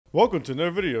Welcome to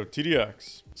another video,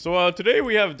 TDX. So today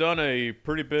we have done a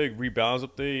pretty big rebalance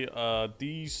update.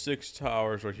 These 6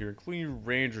 towers right here, including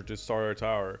Ranger to Starter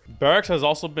Tower. Barracks has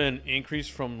also been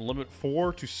increased from limit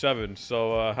 4 to 7,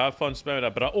 so have fun spamming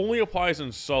that, but it only applies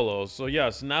in solo. So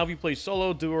yes, now if you play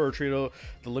solo, duo, or trio,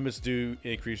 the limits do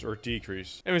increase or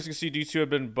decrease. And as you can see, these two have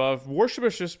been buffed. Warship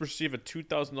has just received a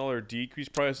 $2,000 decrease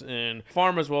price, and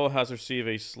Farm as well has received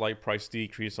a slight price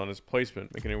decrease on its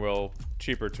placement, making it well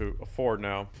cheaper to afford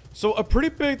now. So a pretty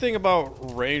big thing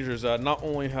about Rangers that not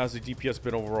only has the DPS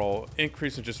been overall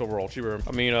increasing, just overall cheaper.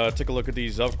 I mean, take a look at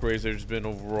these upgrades. There's been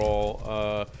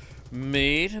overall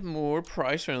made more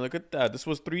price friendly. Look at that. This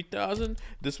was 3,000.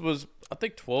 This was, I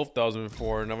think, 12,000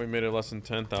 before. Now we made it less than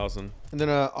 10,000. And then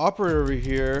operator over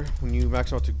here, when you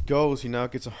max out to ghost, he now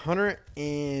gets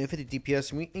 150 DPS,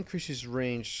 and we increase his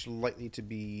range slightly to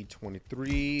be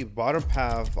 23. Bottom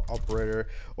path operator,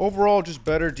 overall just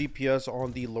better DPS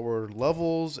on the lower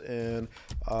levels, and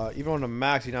even on the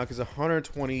max, he now gets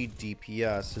 120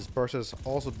 DPS. His burst has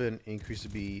also been increased to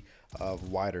be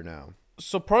wider now.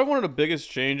 So probably one of the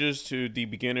biggest changes to the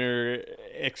beginner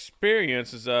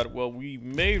experience is that, well, we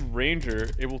made Ranger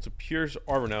able to pierce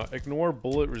armor now, ignore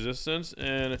bullet resistance,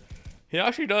 and he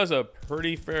actually does a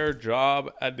pretty fair job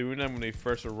at doing that when they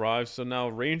first arrive. So now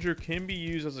Ranger can be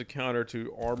used as a counter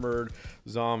to armored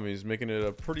zombies, making it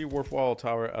a pretty worthwhile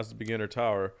tower as the beginner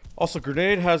tower. Also,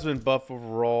 Grenade has been buffed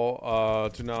overall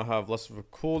to now have less of a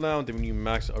cooldown. Then when you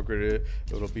max upgrade it,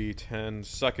 it'll be 10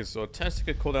 seconds. So a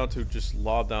 10-second cooldown to just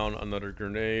lob down another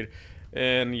grenade.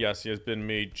 And yes, he has been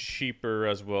made cheaper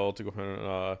as well to go ahead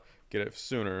and get it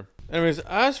sooner. Anyways,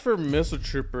 as for Missile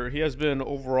Trooper, he has been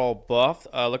overall buffed.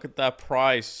 Look at that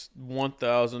price,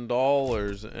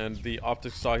 $1,000, and the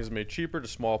optic stock is made cheaper. The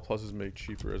small plus is made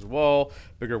cheaper as well.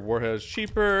 Bigger warhead is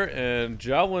cheaper, and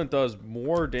Javelin does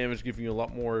more damage, giving you a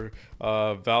lot more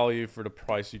value for the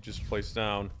price you just placed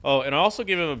down. Oh, and I also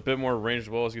gave him a bit more range as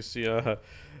well. As you see,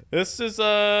 this is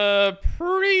a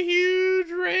pretty huge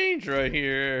range right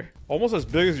here. Almost as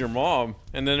big as your mom.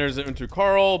 And then there's into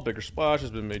Carl, bigger splash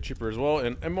has been made cheaper as well.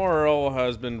 And MRL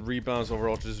has been rebalanced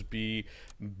overall to just be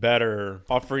better,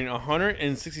 offering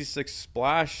 166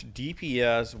 splash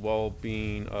DPS while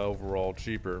being overall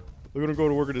cheaper. We're gonna go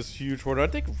to work at this huge horde. I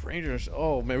think Rangers,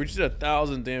 oh man, we just did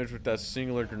 1,000 damage with that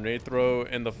singular grenade throw.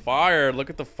 And the fire, look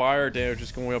at the fire damage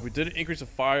just going up. We did increase the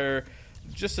fire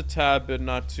just a tad bit,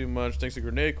 not too much. Thanks to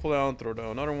grenade cooldown, throw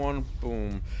down another one,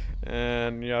 boom.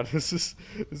 And yeah, this is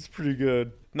pretty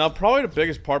good. Now, probably the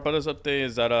biggest part about this update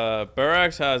is that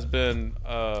Barracks has been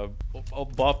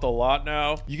buffed a lot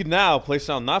now. You can now place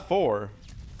down not 4,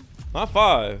 not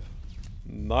 5,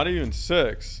 not even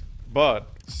 6, but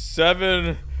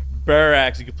 7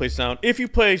 Barracks you can place down if you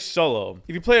play solo.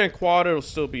 If you play in quad, it'll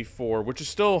still be 4, which is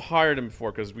still higher than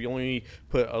before because we only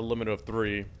put a limit of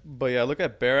 3. But yeah, look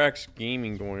at Barracks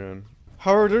gaming going on.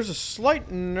 However, there's a slight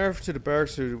nerf to the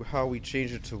Barracks to how we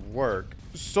change it to work.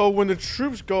 So when the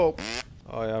troops go,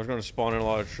 oh yeah, I was going to spawn in a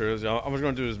lot of troops. I was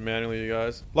going to do this manually, you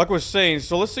guys. Like I was saying,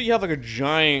 so let's say you have like a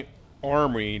giant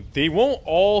army. They won't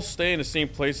all stay in the same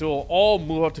place. They will all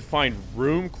move up to find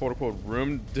room, quote unquote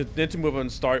room, then to move up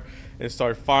and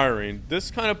start firing. This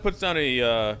kind of puts down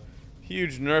a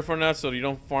huge nerf on that, so you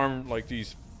don't farm like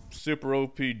these super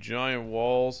OP giant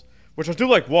walls. Which I do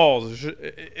like walls.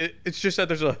 It's just that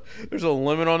there's a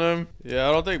limit on them. Yeah,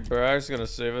 I don't think Barracks is gonna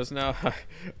save us now.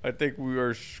 I think we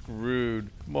are screwed.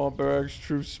 Come on, Barracks,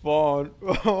 troops spawn.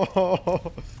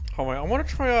 Oh my, I want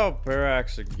to try out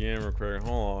Barracks again real quick.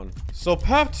 Hold on. So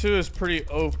Path 2 is pretty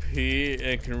OP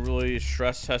and can really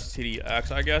stress test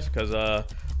TDX, I guess, because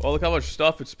well, look how much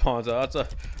stuff it spawns out.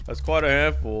 That's quite a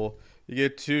handful. You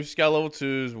get 2 scout level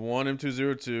 2s, 1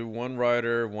 M202, 1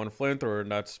 rider, 1 flamethrower, and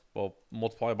that's, well,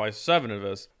 multiplied by 7 of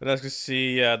us. And as you can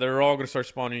see, yeah, they're all going to start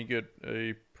spawning. You get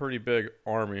a pretty big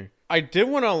army. I did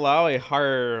want to allow a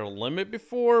higher limit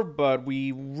before, but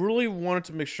we really wanted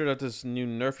to make sure that this new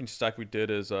nerfing stack we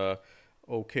did is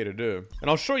okay to do. And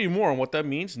I'll show you more on what that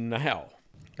means now.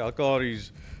 Look at all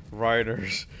these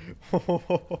riders.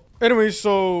 Anyway,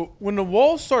 so when the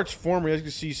wall starts forming, as you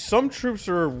can see, some troops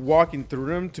are walking through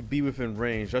them to be within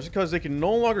range. That's because they can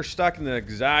no longer stack in the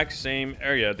exact same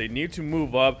area. They need to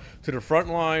move up to the front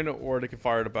line, or they can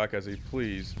fire the back as they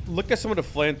please. Look at some of the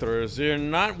flamethrowers. They're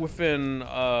not within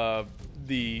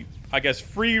the, I guess,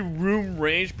 free room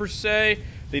range per se.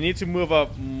 They need to move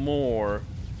up more.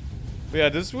 But yeah,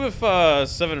 this is with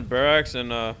 7 Barracks,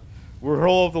 and we're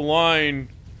all of the line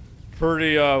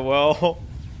pretty well.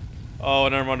 Oh,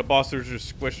 never mind. The bosses are just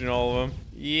squishing all of them.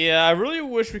 Yeah, I really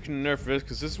wish we could nerf this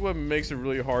because this is what makes it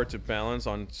really hard to balance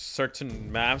on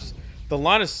certain maps The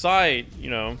line of sight, you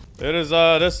know, it is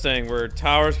this thing where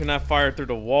towers cannot fire through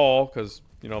the wall because,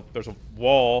 you know, there's a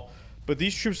wall. But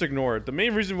these troops ignore it. The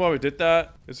main reason why we did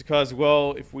that is because,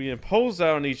 well, if we impose that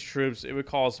on these troops, it would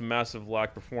cause massive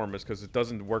lag performance because it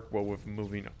doesn't work well with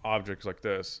moving objects like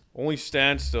this. Only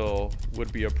standstill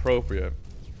would be appropriate.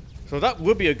 So that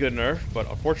would be a good nerf, but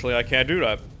unfortunately I can't do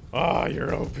that. Ah,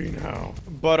 you're OP now.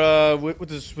 But with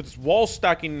this wall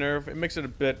stacking nerf, it makes it a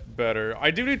bit better.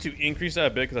 I do need to increase that a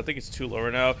bit because I think it's too low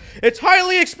right now. It's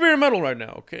highly experimental right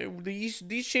now. Okay,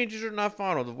 these changes are not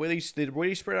final. The way they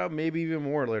spread out, maybe even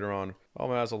more later on. Oh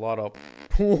man, that's a lot of.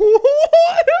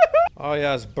 Oh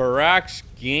yeah, it's Barracks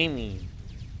Gaming.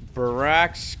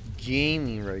 Barracks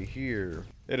Gaming right here.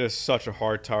 It is such a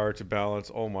hard tower to balance.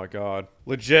 Oh my god.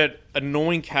 Legit,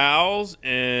 annoying cows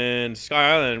and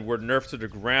Sky Island were nerfed to the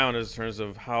ground in terms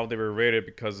of how they were rated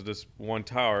because of this one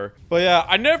tower. But yeah,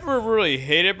 I never really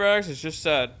hated Barracks. It's just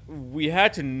that we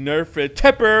had to nerf it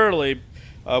temporarily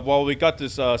while we got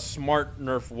this smart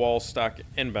nerf wall stack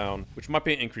inbound, which might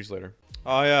be an increase later.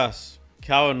 Oh yes,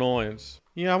 cow annoyance.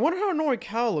 Yeah, I wonder how annoying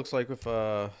cow looks like with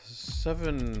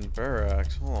 7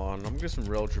 barracks. Hold on, I'm gonna get some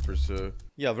rail troopers too.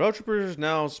 Yeah, rail troopers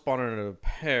now spawning in a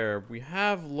pair. We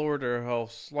have lowered their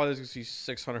health slightly. As you can see,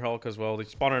 600 health as well. They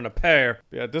spawn in a pair.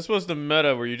 Yeah, this was the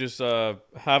meta where you just have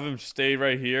them stay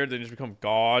right here. They just become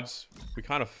gods. We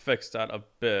kind of fixed that a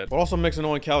bit. What also makes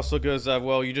annoying cow so good is that,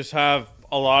 well, you just have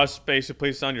a lot of space to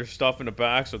place down your stuff in the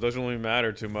back, so it doesn't really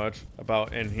matter too much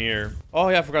about in here. Oh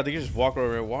yeah, I forgot. They can just walk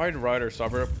over here. Wide rider,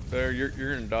 stop right up there. You're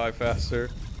gonna die faster.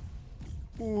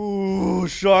 Ooh,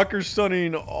 shocker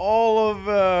stunning all of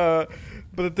that.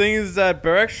 But the thing is that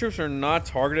barracks troops are not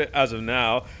targeted as of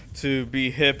now to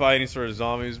be hit by any sort of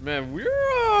zombies. Man,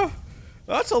 we're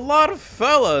that's a lot of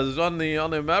fellas on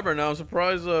the map right now. I'm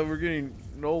surprised we're getting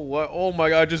no what. Oh my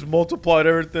god, I just multiplied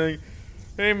everything.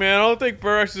 Hey man, I don't think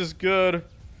barracks is good.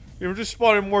 We're just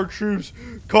spawning more troops.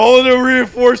 Call in the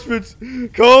reinforcements.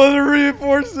 Call in the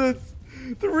reinforcements.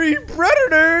 3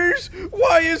 predators.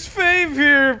 Why is Fave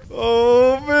here?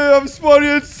 Oh man, I'm spawning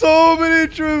in so many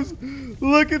troops.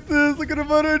 Look at this. Look at the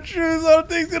amount of troops. I don't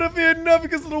think it's gonna be enough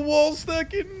because of the wall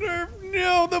stacking nerf.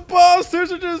 No, the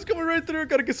bosses are just coming right through.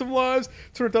 Gotta get some lives.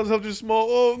 200,000 health just small.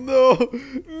 Oh no.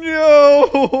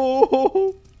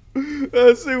 No.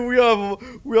 Let's see. We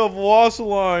have lost a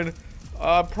line.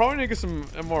 Probably need to get some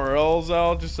MRLs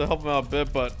out just to help them out a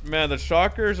bit. But man, the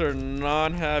shockers are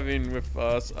not having with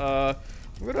us. I'm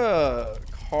gonna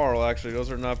Carl. Actually, those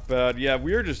are not bad. Yeah,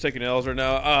 we are just taking L's right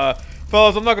now.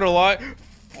 Fellas, I'm not gonna lie.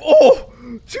 Oh,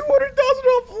 200,000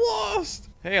 health lost.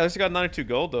 Hey, at least I got 92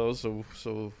 gold though, so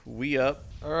we up.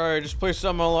 All right, just placed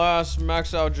on my last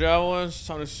max out javelins.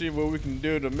 Time to see what we can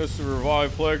do to miss the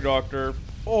revive plague doctor.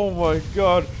 Oh my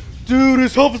god. Dude,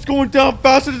 his health is going down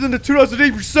faster than the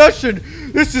 2008 recession.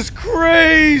 This is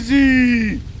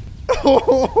crazy.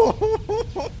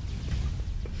 Oh,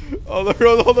 they're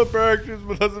on all the barracks,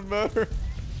 but doesn't matter.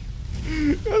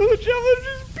 The javelin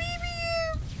just beating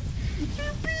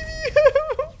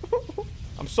him.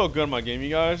 I'm so good at my game, you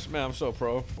guys. Man, I'm so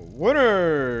pro.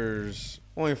 Winners.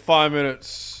 Only 5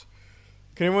 minutes.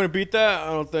 Can anyone beat that? I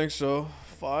don't think so.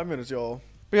 5 minutes, y'all.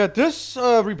 But yeah, this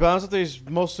rebalance update is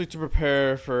mostly to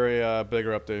prepare for a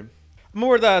bigger update. I'm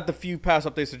aware that the few past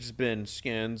updates have just been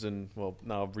skins and, well,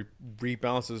 now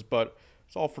rebalances, but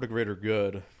it's all for the greater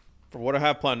good. For what I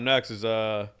have planned next is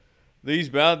these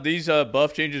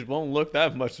buff changes won't look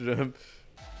that much to them.